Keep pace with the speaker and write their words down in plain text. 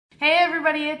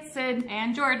everybody, it's Sid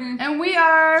and Jordan, and we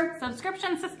are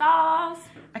Subscription Sisters.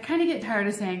 I kind of get tired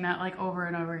of saying that like over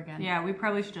and over again. Yeah, we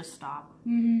probably should just stop.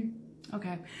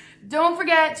 Okay. Don't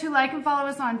forget to like and follow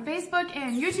us on Facebook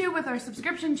and YouTube with our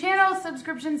subscription channel,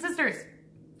 Subscription Sisters.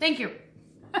 Thank you.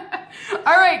 All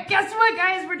right, guess what,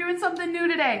 guys? We're doing something new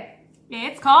today.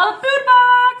 It's called a food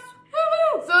box.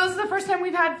 Woo-hoo! So this is the first time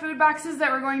we've had food boxes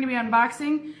that we're going to be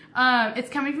unboxing. It's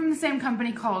coming from the same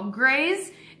company called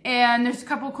Graze, and there's a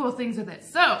couple cool things with it.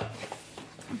 So,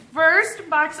 first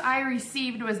box I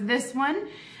received was this one.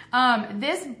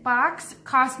 This box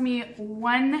cost me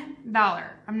 $1.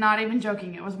 I'm not even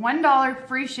joking. It was $1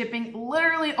 free shipping.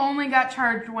 Literally only got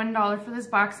charged $1 for this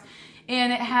box.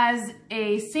 And it has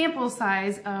a sample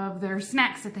size of their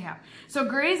snacks that they have. So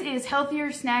Graze is healthier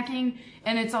snacking,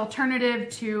 and it's alternative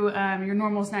to your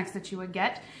normal snacks that you would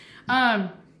get.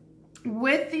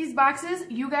 With these boxes,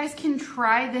 you guys can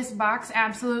try this box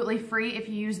absolutely free if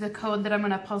you use the code that I'm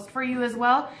going to post for you as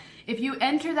well. If you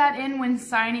enter that in when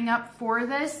signing up for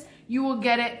this, you will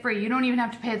get it free. You don't even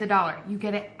have to pay the $1. You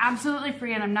get it absolutely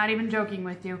free, and I'm not even joking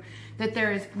with you that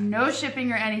there is no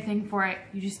shipping or anything for it.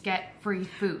 You just get free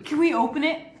food. Can we open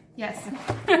it? Yes.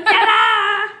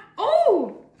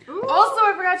 Oh! Also,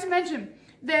 I forgot to mention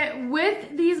that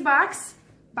with these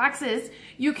boxes,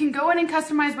 you can go in and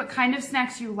customize what kind of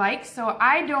snacks you like. So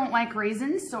I don't like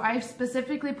raisins, so I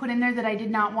specifically put in there that I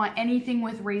did not want anything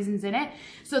with raisins in it.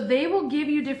 So they will give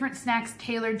you different snacks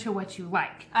tailored to what you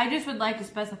like. I just would like to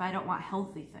specify I don't want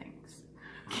healthy things.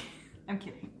 I'm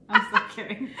kidding. I'm still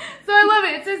kidding. So I love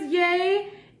it. It says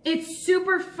yay. It's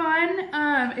super fun.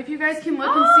 If you guys can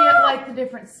look and see it, like the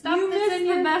different stuff You that's in missed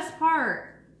here. the best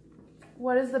part.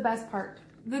 What is the best part?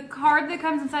 The card that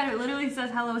comes inside it literally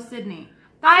says "Hello, Sydney."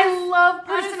 I love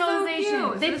That is so personalization.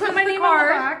 cute. They So put this my is the name on the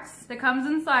card box. that comes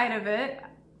inside of it.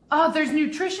 Oh, there's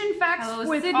nutrition facts Hello,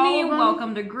 with Sydney. all of them.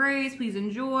 Welcome to Graze. Please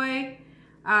enjoy.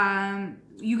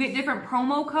 You get different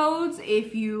promo codes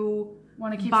if you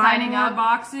Want to keep buy signing more up?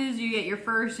 boxes. You get your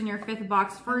first and your 5th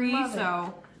box free. love it.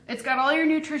 So It's got all your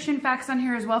nutrition facts on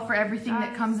here as well for everything that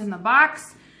Nice. comes in the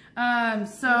box.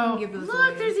 So give those look,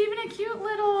 away. there's even a cute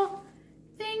little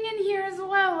thing in here as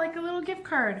well, like a little gift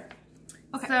card.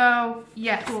 Okay. So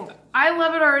yes, Cool. I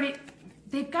love it already.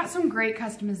 They've got some great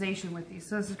customization with these,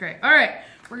 so this is great. All right,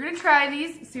 we're gonna try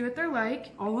these, see what they're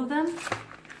like. all of them.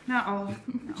 Not all of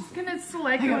them. I'm just gonna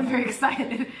select I got one. very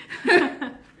excited.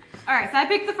 All right, so I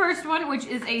picked the first one, which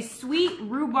is a sweet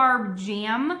rhubarb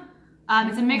jam.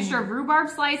 It's a mixture of rhubarb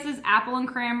slices, apple and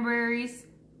cranberries,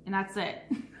 and that's it.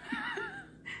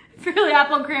 Really,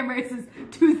 apple and cranberries is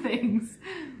 2 things.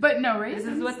 But no This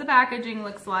raisins. is what the packaging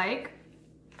looks like.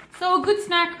 So a good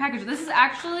snack package. This is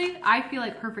actually, I feel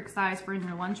like, perfect size for in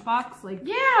your lunchbox, like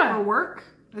Yeah. for work.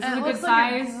 This is And a it good looks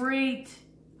like size. a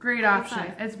great option.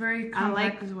 size. It's very I compact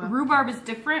like as well. rhubarb is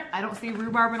different. I don't see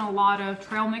rhubarb in a lot of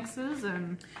trail mixes,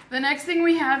 and The next thing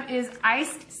we have is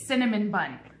iced cinnamon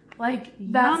bun. Like,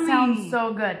 that Yummy. sounds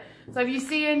so good. So if you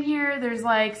see in here, there's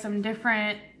like some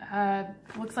different,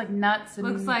 looks like nuts. And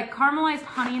looks like caramelized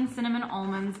honey and cinnamon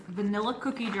almonds, vanilla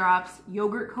cookie drops,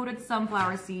 yogurt coated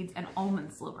sunflower seeds, and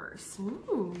almond slivers.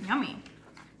 Ooh. Yummy.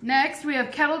 Next, we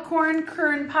have kettle corn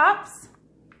kern pops.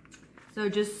 So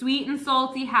just sweet and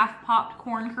salty, half popped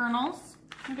corn kernels.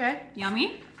 Okay.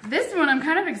 Yummy. This one I'm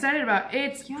kind of excited about.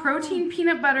 It's Yum. protein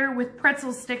peanut butter with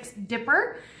pretzel sticks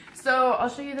dipper. So I'll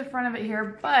show you the front of it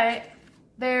here, but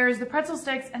there's the pretzel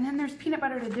sticks and then there's peanut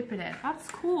butter to dip it in. That's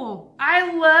cool.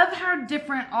 I love how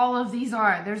different all of these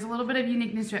are. There's a little bit of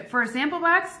uniqueness to it. For a sample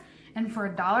box and for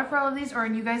 $1 for all of these, or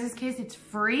in you guys' case, it's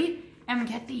free, and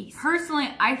get these. Personally,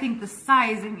 I think the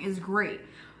sizing is great.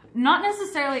 Not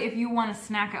necessarily if you want to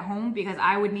snack at home, because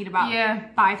I would need about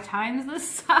 5 times this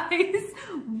size,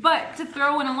 but to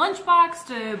throw in a lunchbox,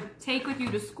 to take with you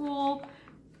to school,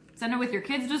 send it with your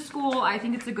kids to school, I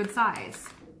think it's a good size.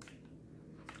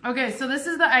 Okay, so this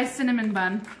is the iced cinnamon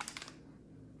bun.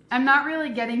 I'm not really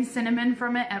getting cinnamon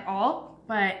from it at all,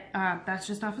 but that's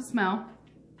just off of smell.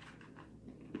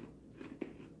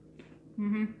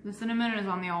 The cinnamon is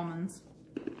on the almonds.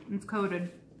 It's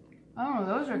coated. Oh,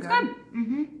 those are It's good.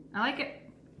 good. I like it.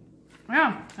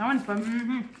 Yeah, that one's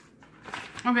fun.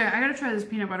 Okay, I gotta try this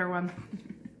peanut butter one.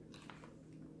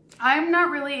 I'm not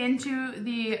really into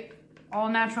the all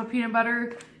natural peanut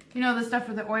butter. You know, the stuff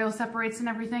where the oil separates and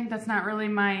everything. That's not really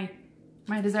my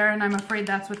desire, and I'm afraid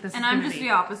that's what this is. And I'm just the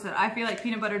opposite. I feel like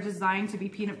peanut butter is designed to be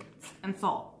peanuts and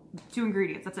salt. 2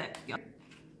 ingredients, that's it. Yep.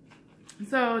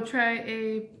 So try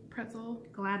a pretzel.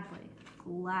 Gladly.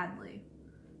 Gladly.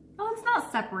 Oh, it's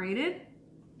not separated.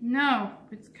 No,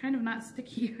 it's kind of not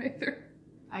sticky either.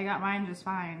 I got mine just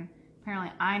fine.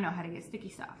 Apparently I know how to get sticky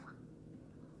stuff.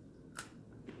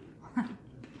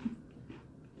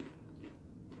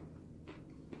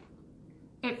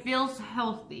 it feels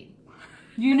healthy.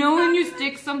 You know when you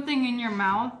stick something in your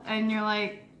mouth and you're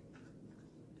like,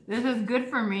 this is good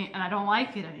for me and I don't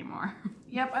like it anymore.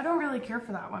 Yep, I don't really care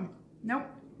for that one. Nope.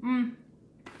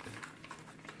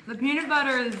 The peanut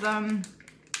butter is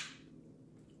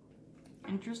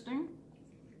interesting.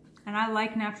 And I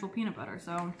like natural peanut butter,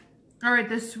 so. All right,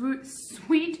 the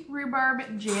sweet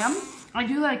rhubarb jam. I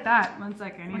do like that. 1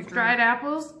 second. With dried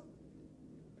apples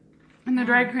and the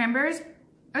dried cranberries.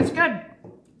 It's good.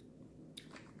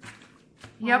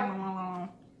 Yep. I'm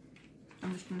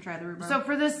just gonna try the rhubarb. So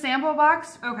for this sample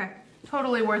box, okay,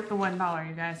 totally worth the $1,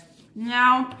 you guys.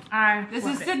 Now, this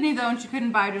is it. Sydney though, and she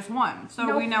couldn't buy just one. So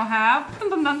Nope. we now have, dun,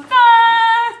 dun, dun,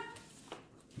 dun.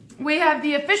 We have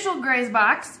the official Graze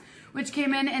box, which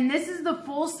came in, and this is the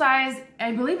full size,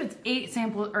 I believe it's 8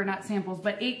 samples, or not samples,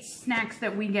 but 8 snacks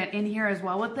that we get in here as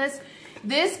well with this.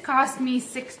 This cost me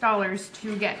 $6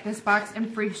 to get this box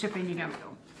and free shipping to go.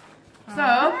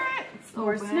 So,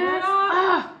 4 snacks.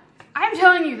 I'm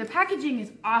telling you, the packaging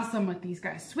is awesome with these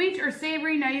guys. Sweet or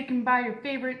savory, now you can buy your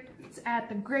favorites at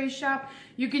the Graze shop.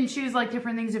 You can choose like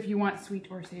different things if you want sweet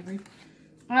or savory.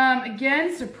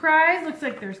 Again, surprise, looks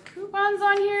like there's coupons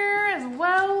on here as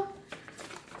well.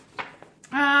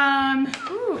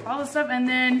 Ooh, all the stuff, and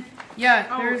then,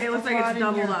 yeah, there's it looks like it's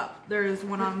doubled up. There's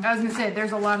one on, I was gonna say,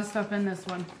 there's a lot of stuff in this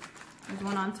one. There's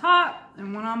one on top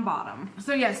and one on bottom.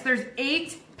 So yes, there's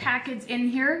 8 packets in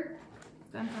here.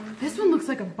 This one looks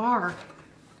like a bar.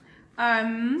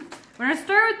 We're gonna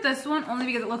start with this one only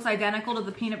because it looks identical to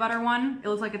the peanut butter one. It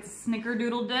looks like it's a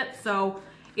snickerdoodle dip, so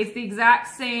it's the exact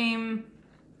same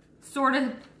sort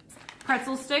of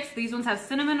pretzel sticks. These ones have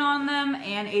cinnamon on them,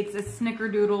 and it's a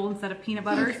snickerdoodle instead of peanut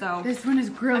butter. So this one is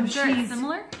grilled I'm sure cheese. it's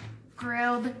similar.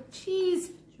 Grilled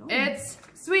cheese. Sure. It's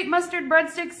sweet mustard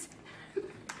breadsticks.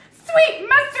 Sweet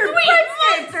mustard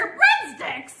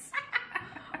breadsticks.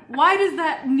 Why does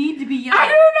that need to be yellow? I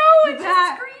don't know. It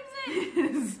that just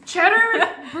screams it. Cheddar,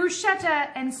 bruschetta,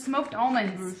 and smoked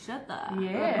almonds. Bruschetta.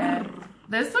 Yeah.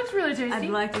 This looks really tasty. I'd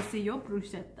like to see your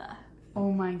bruschetta.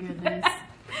 Oh my goodness.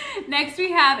 Next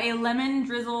we have a lemon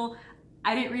drizzle.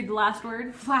 I didn't read the last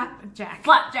word. Flapjack.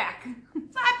 Flapjack.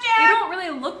 Flapjack. They don't really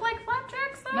look like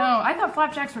flapjacks though. No, I thought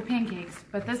flapjacks were pancakes,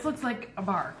 but this looks like a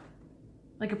bar.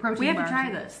 Like a protein bar. We have to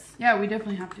try this. Yeah, we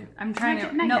definitely have to. I'm trying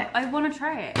to. No, I want to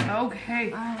try it.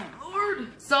 Okay. Oh, Lord.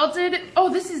 Salted.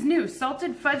 Oh, this is new.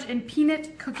 Salted fudge and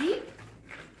peanut cookie.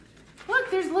 Look,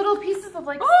 there's little pieces of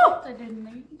like salted in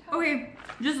there. Okay,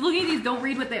 just looking at these, don't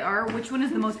read what they are. Which one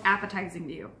is the most appetizing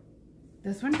to you?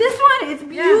 This one? This one! It's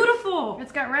beautiful! Yeah.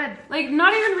 It's got red. Like,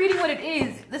 not even reading what it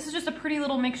is. This is just a pretty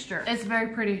little mixture. It's very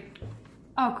pretty.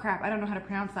 Oh, crap. I don't know how to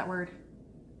pronounce that word.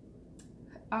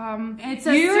 It's a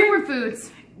superfoods.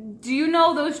 Do you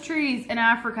know those trees in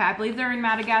Africa? I believe they're in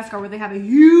Madagascar where they have a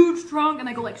huge trunk and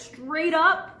they go like straight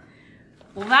up.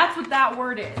 Well, that's what that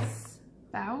word is.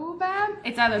 Baobab?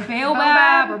 It's either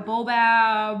baobab or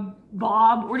bobab,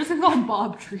 bob. We're just gonna call them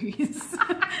bob trees.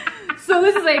 So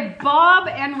this is a bob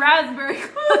and raspberry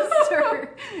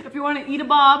cluster. If you want to eat a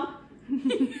bob,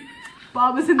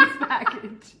 Bob is in this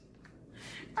package.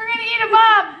 We're gonna eat a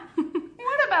bob.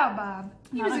 What about Bob?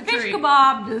 He was a fish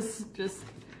kebab. Just.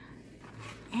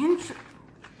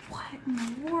 What in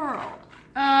the world?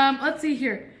 Let's see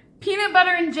here. Peanut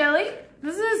butter and jelly.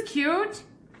 This is cute.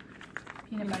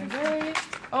 Peanut butter jelly.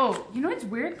 Oh, you know what's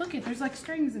weird? Look it, there's like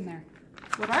strings in there.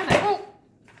 What are they? Oh.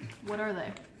 What are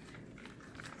they?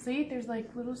 See, there's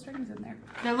like little strings in there.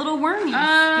 They're little wormies.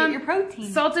 Get your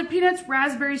protein. Salted peanuts,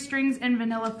 raspberry strings, and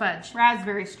vanilla fudge.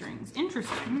 Raspberry strings.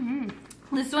 Interesting.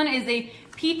 Mm-hmm. This one is a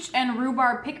peach and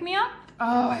rhubarb pick-me-up.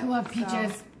 Oh, I love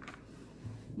peaches. So,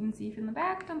 you can see from the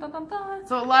back. Dun, dun, dun, dun.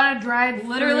 So a lot of dried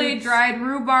Literally fruits. dried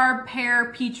rhubarb,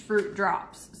 pear, peach fruit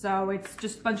drops. So it's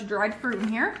just a bunch of dried fruit in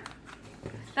here.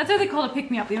 That's why they call it a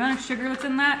pick-me-up. The amount of sugar that's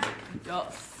in that.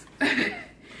 Yes.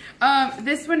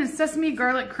 This one is sesame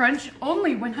garlic crunch.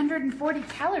 Only 140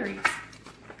 calories.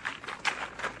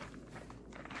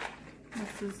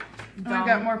 This is dumb. Oh, we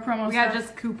got more promo We got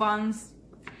just coupons.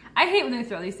 I hate when they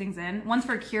throw these things in. One's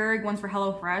for Keurig, one's for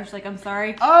HelloFresh. Like, I'm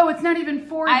sorry. Oh, it's not even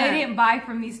for them. I didn't buy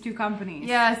from these two companies.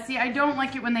 Yeah, see, I don't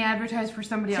like it when they advertise for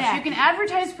somebody else. Tacky. You can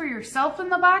advertise for yourself in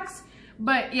the box,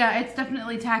 but yeah, it's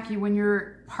definitely tacky when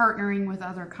you're partnering with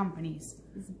other companies.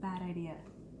 This is a bad idea.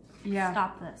 Yeah.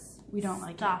 Stop this. We don't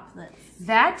like it. Stop this.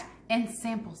 That and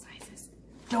sample sizes.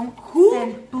 Don't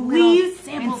believes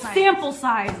sample in sizes. Sample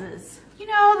sizes. You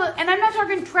know, and I'm not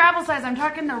talking travel size. I'm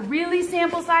talking the really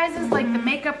sample sizes, like the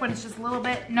makeup when it's just a little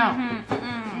bit. No,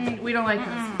 we don't like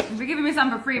this. If you're giving me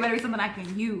something for free, it better be something I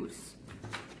can use.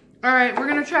 All right, we're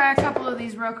gonna try a couple of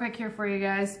these real quick here for you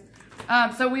guys.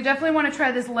 So we definitely want to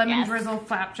try this lemon drizzle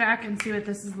flapjack and see what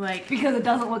this is like. Because it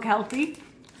doesn't look healthy.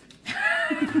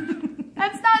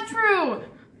 That's not true.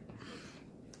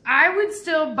 I would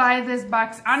still buy this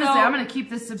box. Honestly, I'm going to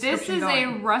keep this subscription going.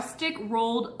 This is a rustic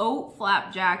rolled oat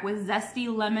flapjack with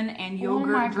zesty lemon and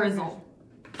yogurt drizzle.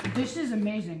 This is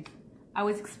amazing. I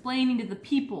was explaining to the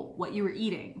people what you were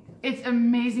eating. It's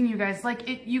amazing, you guys.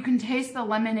 Like, you can taste the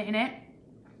lemon in it.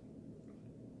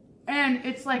 And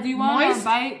it's like, do you want a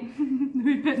bite?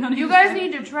 You guys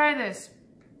need to try this.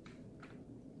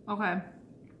 Okay.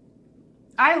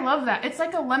 I love that. It's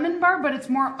like a lemon bar, but it's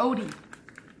more oaty.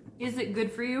 Is it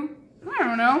good for you? I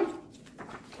don't know.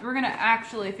 We're gonna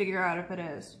actually figure out if it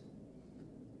is.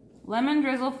 Lemon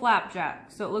drizzle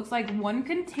flapjack. So it looks like one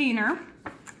container,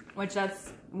 which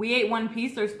we ate one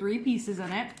piece, there's 3 pieces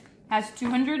in it. Has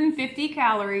 250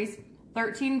 calories,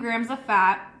 13 grams of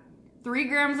fat, 3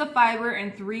 grams of fiber,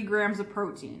 and 3 grams of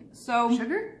protein. So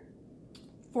sugar?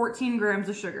 14 grams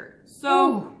of sugar. So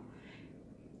ooh.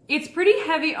 It's pretty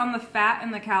heavy on the fat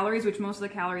and the calories, which most of the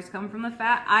calories come from the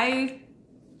fat. I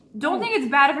don't think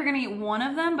it's bad if you're gonna eat one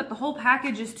of them, but the whole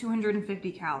package is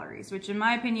 250 calories, which in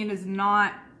my opinion is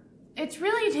not... It's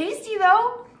really tasty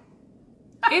though.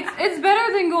 It's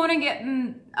better than going and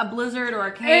getting a blizzard or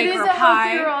a cake or a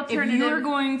pie. Alternative. If you're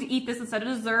going to eat this instead of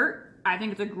dessert, I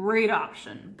think it's a great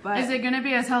option. But is it going to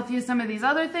be as healthy as some of these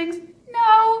other things?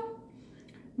 No.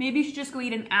 Maybe you should just go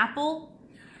eat an apple.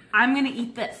 I'm going to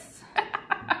eat this.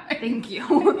 Thank you.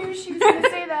 I knew she was going to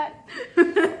say that.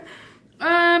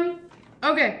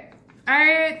 Okay.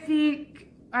 I think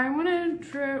I want to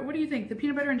try, what do you think? The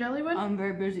peanut butter and jelly one? I'm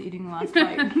very busy eating the last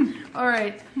bite. All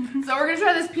right. So we're going to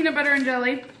try this peanut butter and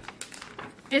jelly.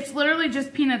 It's literally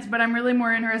just peanuts, but I'm really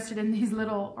more interested in these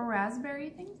little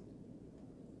raspberry things.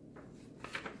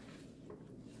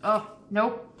 Oh,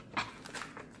 nope.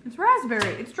 It's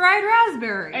raspberry. It's dried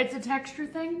raspberry. It's a texture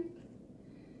thing.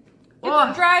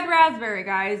 It's dried raspberry,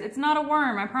 guys. It's not a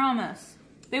worm, I promise.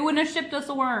 They wouldn't have shipped us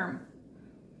a worm.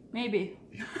 Maybe.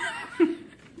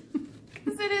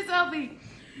 Because it is healthy.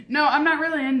 No, I'm not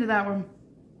really into that one.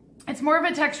 It's more of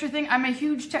a texture thing. I'm a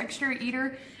huge texture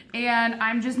eater, and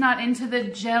I'm just not into the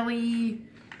jelly-ish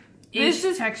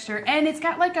texture. And it's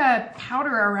got like a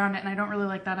powder around it, and I don't really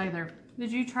like that either.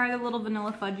 Did you try the little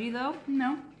vanilla fudgy though?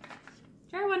 No.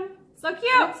 Try one. So cute.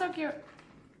 Oh, it's so cute.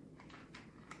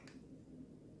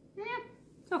 Yeah.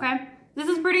 It's okay. This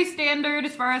is pretty standard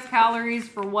as far as calories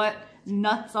for what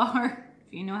nuts are.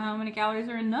 If you know how many calories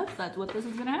are in nuts, that's what this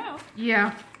is gonna have.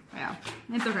 Yeah. Yeah.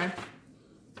 It's okay.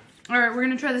 All right, we're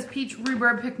gonna try this peach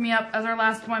rhubarb pick-me-up as our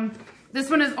last one. This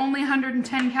one is only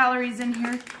 110 calories in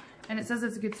here, and it says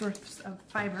it's a good source of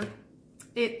fiber.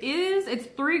 It is. It's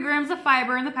 3 grams of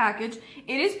fiber in the package.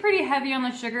 It is pretty heavy on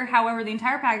the sugar. However, the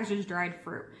entire package is dried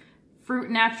fruit. Fruit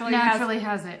naturally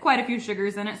has it. Quite a few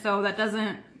sugars in it, so that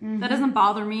doesn't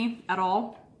bother me at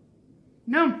all.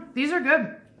 No, these are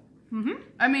good.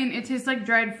 I mean, it tastes like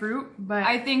dried fruit, but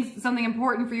I think something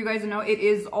important for you guys to know, it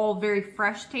is all very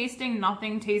fresh tasting.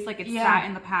 Nothing tastes like it's sat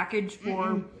in the package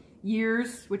for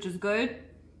years, which is good.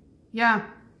 Yeah.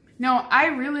 No, I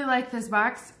really like this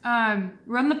box.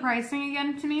 Run the pricing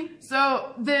again to me.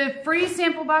 So the free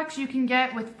sample box you can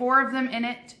get with 4 of them in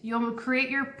it. You'll create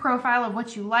your profile of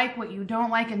what you like, what you don't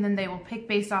like, and then they will pick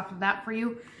based off of that for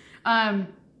you.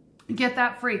 Get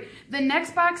that free. The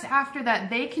next box after that,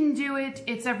 they can do it.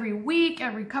 It's every week,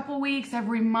 every couple weeks,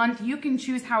 every month. You can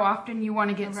choose how often you want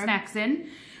to get snacks in.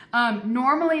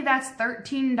 Normally that's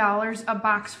 $13 a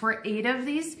box for 8 of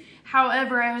these.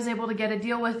 However, I was able to get a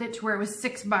deal with it to where it was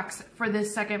 $6 for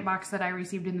this second box that I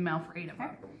received in the mail for 8 of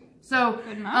them. So,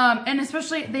 and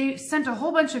especially they sent a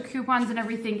whole bunch of coupons and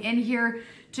everything in here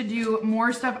to do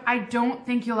more stuff. I don't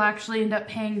think you'll actually end up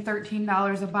paying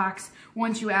 $13 a box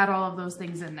once you add all of those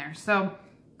things in there. So,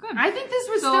 good. I think this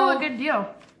was still a good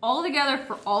deal. All together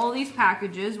for all of these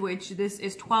packages, which this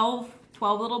is 12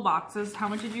 little boxes. How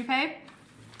much did you pay?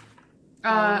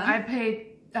 I paid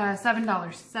 $7.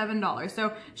 $7.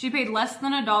 So she paid less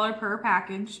than $1 per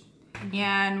package.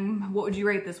 And what would you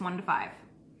rate this 1 to 5?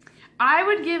 I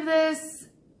would give this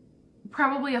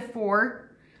probably a 4.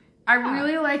 I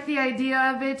really like the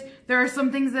idea of it. There are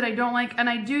some things that I don't like, and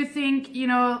I do think, you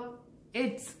know,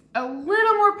 it's a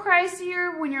little more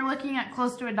pricier when you're looking at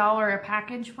close to $1 a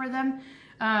package for them.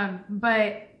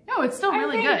 But no, it's still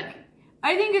really good.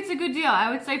 I think it's a good deal.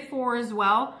 I would say 4 as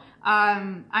well.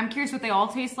 I'm curious what they all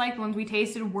taste like. The ones we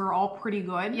tasted were all pretty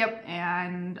good. Yep.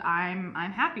 And I'm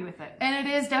happy with it. And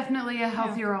it is definitely a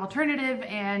healthier alternative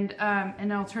and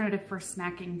an alternative for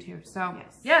snacking too. So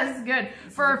yeah, this is good.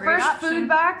 For our first food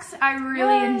box, I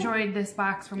really enjoyed this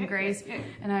box from Graze,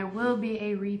 and I will be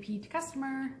a repeat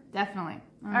customer. Definitely.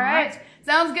 All right.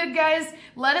 Sounds good, guys.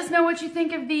 Let us know what you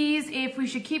think of these, if we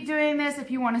should keep doing this, if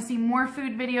you want to see more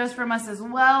food videos from us as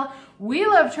well. We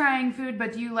love trying food,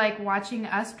 but do you like watching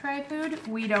us try food?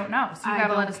 We don't know, so you got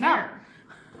to let us know.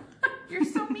 You're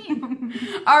so mean.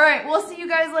 All right, we'll see you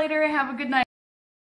guys later. Have a good night.